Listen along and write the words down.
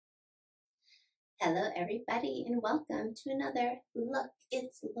Hello everybody and welcome to another Look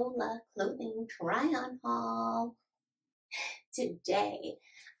It's Lola clothing try-on haul. Today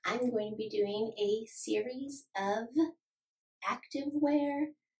I'm going to be doing a series of activewear,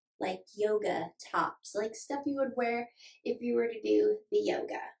 like yoga tops, like stuff you would wear if you were to do the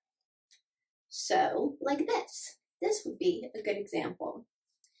yoga. So like this would be a good example.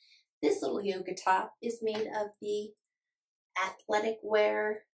 This little yoga top is made of the athletic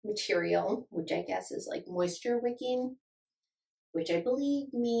wear material, which I guess is like moisture wicking, which I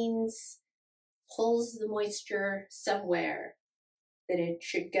believe means pulls the moisture somewhere that it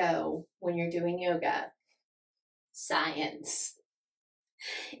should go when you're doing yoga. Science.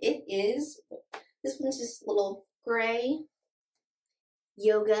 It is, this one's just a little gray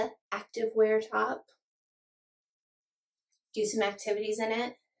yoga activewear top. Do some activities in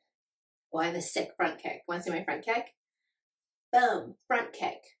it. Well, I have a sick front kick. Want to see my front kick? Boom, front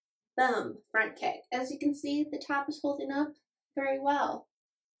kick. Boom, front kick. As you can see, the top is holding up very well.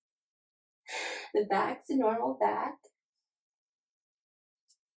 The back's a normal back,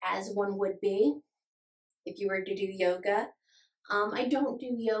 as one would be if you were to do yoga. I don't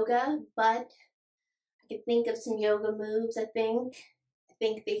do yoga, but I could think of some yoga moves, I think. I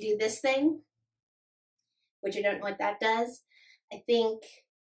think they do this thing, which I don't know what that does. I think,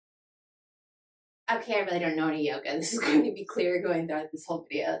 okay, I really don't know any yoga. This is going to be clear going throughout this whole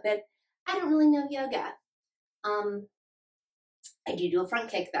video that I don't really know yoga. I do a front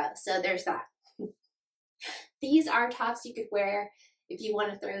kick though, so there's that. These are tops you could wear if you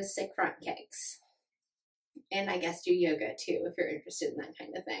want to throw sick front kicks. And I guess do yoga too if you're interested in that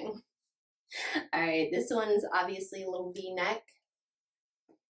kind of thing. All right, this one's obviously a little V-neck.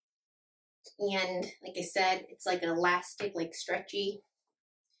 And like I said, it's like an elastic, like stretchy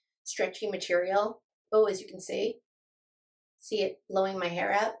material. Oh, as you can see it blowing my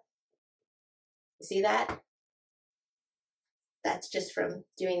hair up. You see that? That's just from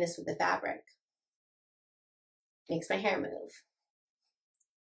doing this with the fabric. Makes my hair move.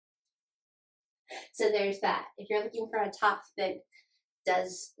 So there's that. If you're looking for a top that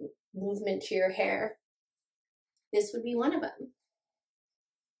does movement to your hair, this would be one of them.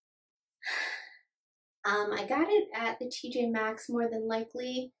 I got it at the TJMaxx more than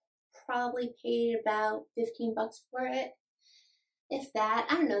likely. Probably paid about 15 bucks for it. If that,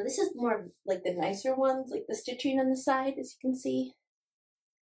 I don't know. This is more like the nicer ones, like the stitching on the side, as you can see.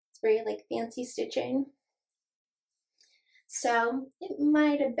 It's very like fancy stitching. So it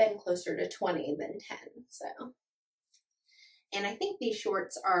might have been closer to 20 than 10. So, and I think these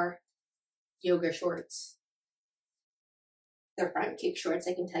shorts are yoga shorts. They're front kick shorts,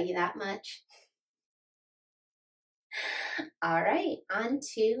 I can tell you that much. All right, on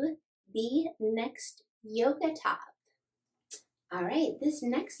to the next yoga top. All right, this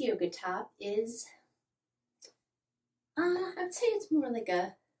next yoga top is, I would say it's more like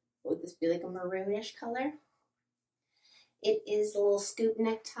a, what would this be, like a maroonish color? It is a little scoop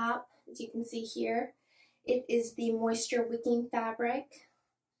neck top, as you can see here. It is the moisture wicking fabric.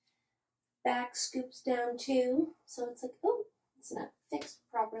 Back scoops down too, so it's like, oh, it's not fixed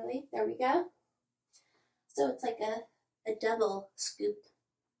properly. There we go. So it's like a double scoop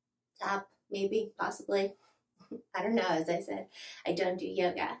top, maybe, possibly. I don't know, as I said, I don't do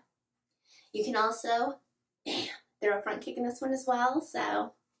yoga. You can also throw a front kick in this one as well,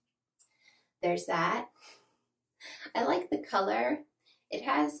 so there's that. I like the color. It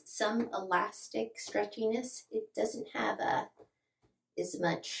has some elastic stretchiness. It doesn't have as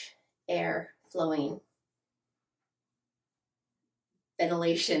much air flowing.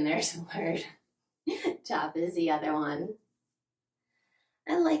 Ventilation, there's a word. Top is the other one.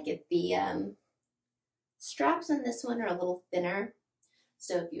 I like it. The straps on this one are a little thinner,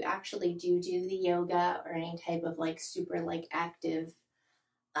 so if you actually do the yoga or any type of like super like active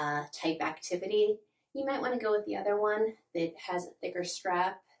type activity, you might want to go with the other one that has a thicker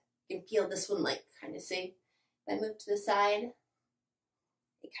strap. You can feel this one, like, kind of see, if I move to the side,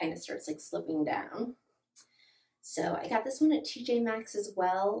 it kind of starts like slipping down. So I got this one at TJMaxx as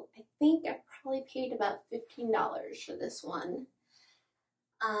well. I think I probably paid about $15 for this one.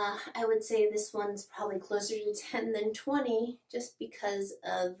 I would say this one's probably closer to 10 than 20 just because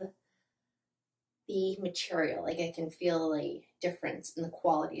of the material. Like, I can feel a difference in the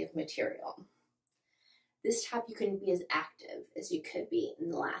quality of material. This top you couldn't be as active as you could be in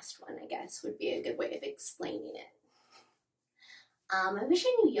the last one, I guess, would be a good way of explaining it. I wish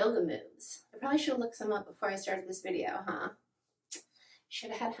I knew yoga moves. I probably should have looked some up before I started this video, huh? Should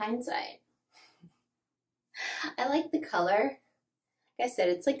have had hindsight. I like the color. Like I said,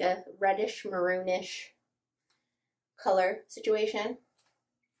 it's like a reddish, maroonish color situation.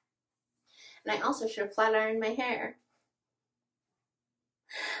 And I also should have flat ironed my hair.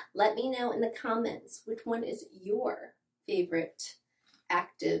 Let me know in the comments which one is your favorite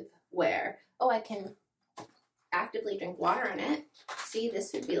active wear. Oh, I can actively drink water in it. See,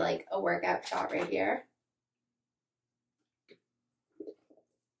 this would be like a workout shot right here.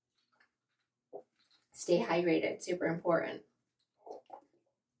 Stay hydrated, super important.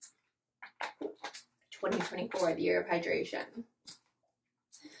 2024, the year of hydration.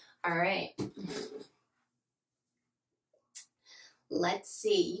 All right. Let's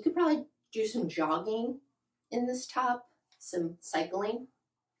see. You could probably do some jogging in this top, some cycling.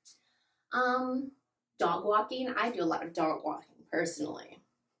 Dog walking. I do a lot of dog walking personally,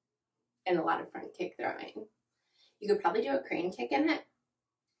 and a lot of front kick throwing. You could probably do a crane kick in it.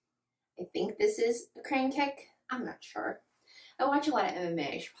 I think this is a crane kick. I'm not sure. I watch a lot of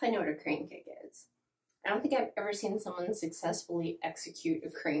MMA. I should probably know what a crane kick is. I don't think I've ever seen someone successfully execute a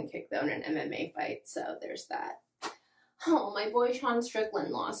crane kick though in an MMA fight, so there's that. Oh, my boy Sean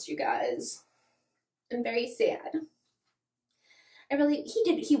Strickland lost, you guys. I'm very sad.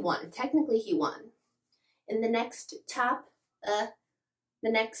 He won. Technically he won. In the next top, the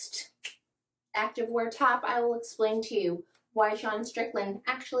next activewear top, I will explain to you why Sean Strickland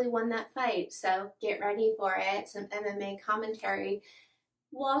actually won that fight. So get ready for it. Some MMA commentary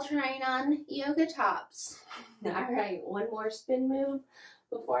while trying on yoga tops. All right, one more spin move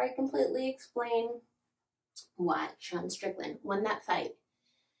before I completely explain why Sean Strickland won that fight.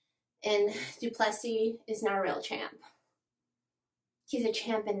 And Duplessis is not a real champ. He's a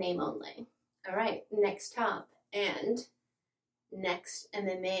champ in name only. All right, next top and next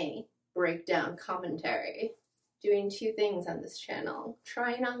MMA breakdown commentary. Doing two things on this channel,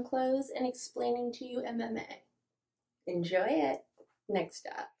 trying on clothes and explaining to you MMA. Enjoy it. Next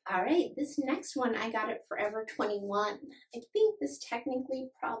up. All right, this next one I got at Forever 21. I think this technically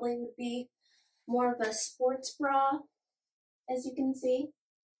probably would be more of a sports bra, as you can see.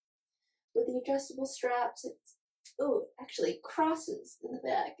 With the adjustable straps, it's, oh, it actually crosses in the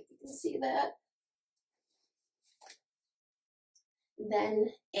back, if you can see that. Then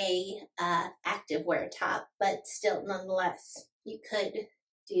a activewear top, but still nonetheless, you could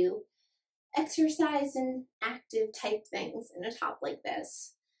do exercise and active type things in a top like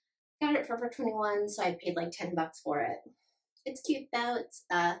this. Got it for Forever 21, so I paid like $10 for it. It's cute though. It's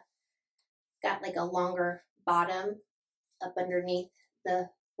got like a longer bottom up underneath the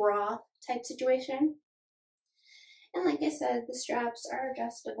bra type situation. And like I said, the straps are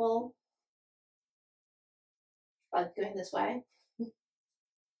adjustable. Probably going this way.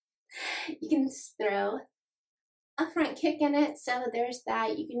 You can throw a front kick in it, so there's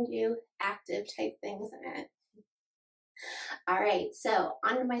that. You can do active type things in it. All right, so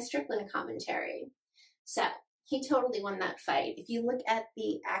on to my Strickland commentary. So he totally won that fight. If you look at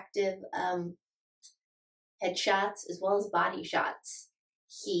the active headshots as well as body shots,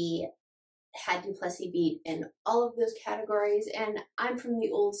 he had Duplessis beat in all of those categories. And I'm from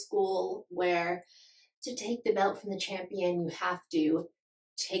the old school where to take the belt from the champion, you have to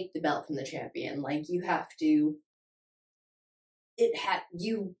take the belt from the champion. Like you have to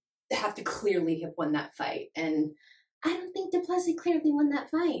clearly have won that fight. And I don't think Duplessis clearly won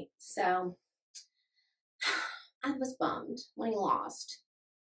that fight. So I was bummed when he lost.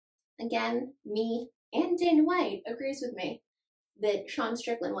 Again, me and Dana White agrees with me that Sean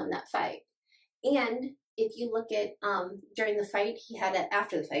Strickland won that fight. And if you look at during the fight,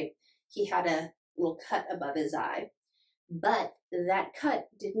 after the fight, he had a little cut above his eye. But that cut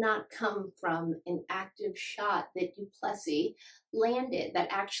did not come from an active shot that Duplessis landed.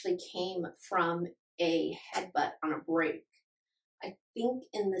 That actually came from a headbutt on a break. I think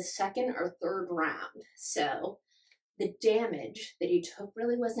in the second or third round. So the damage that he took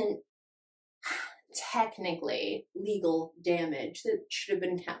really wasn't technically legal damage that should have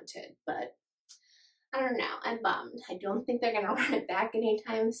been counted. But I don't know. I'm bummed. I don't think they're going to run it back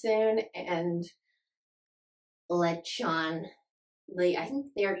anytime soon. And let Sean, I think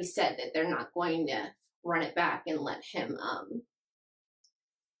they already said that they're not going to run it back and let him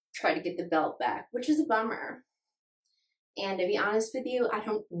try to get the belt back, which is a bummer. And to be honest with you, I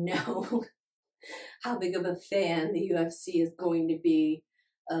don't know how big of a fan the UFC is going to be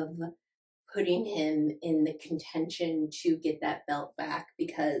of putting him in the contention to get that belt back,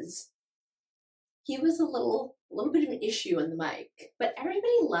 because he was a little bit of an issue on the mic, but everybody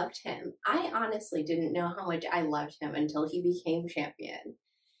loved him. I honestly didn't know how much I loved him until he became champion.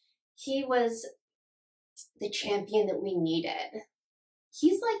 He was the champion that we needed.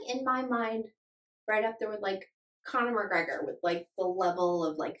 He's like, in my mind, right up there with like Conor McGregor, with like the level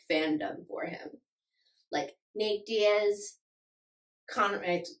of like fandom for him. Like Nate Diaz,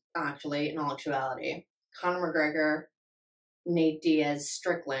 actually, in all actuality, Conor McGregor, Nate Diaz,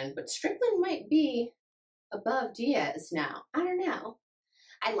 Strickland, but Strickland might be above Diaz now. I don't know.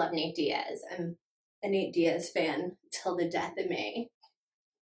 I love Nate Diaz. I'm a Nate Diaz fan till the death of me,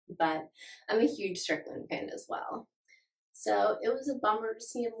 but I'm a huge Strickland fan as well. So it was a bummer to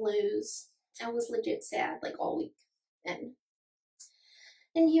see him lose. I was legit sad like all week. And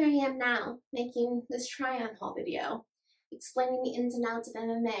here I am now making this try-on haul video, explaining the ins and outs of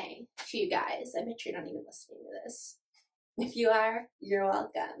MMA to you guys. I bet you're not even listening to this. If you are, you're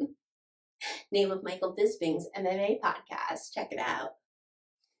welcome. Name of Michael Bisping's MMA podcast. Check it out.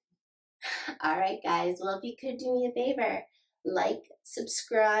 All right, guys. Well, if you could do me a favor, like,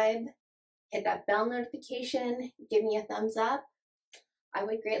 subscribe, hit that bell notification, give me a thumbs up. I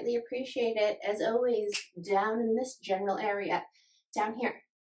would greatly appreciate it. As always, down in this general area, down here,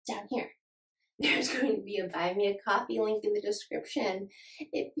 there's going to be a Buy Me a Coffee link in the description.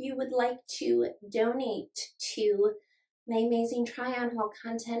 If you would like to donate to my amazing try-on haul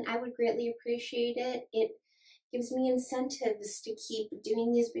content, I would greatly appreciate it. It gives me incentives to keep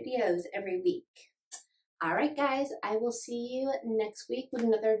doing these videos every week. All right, guys, I will see you next week with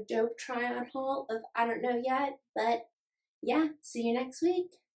another dope try-on haul of I don't know yet, but yeah, see you next week.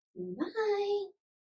 Bye.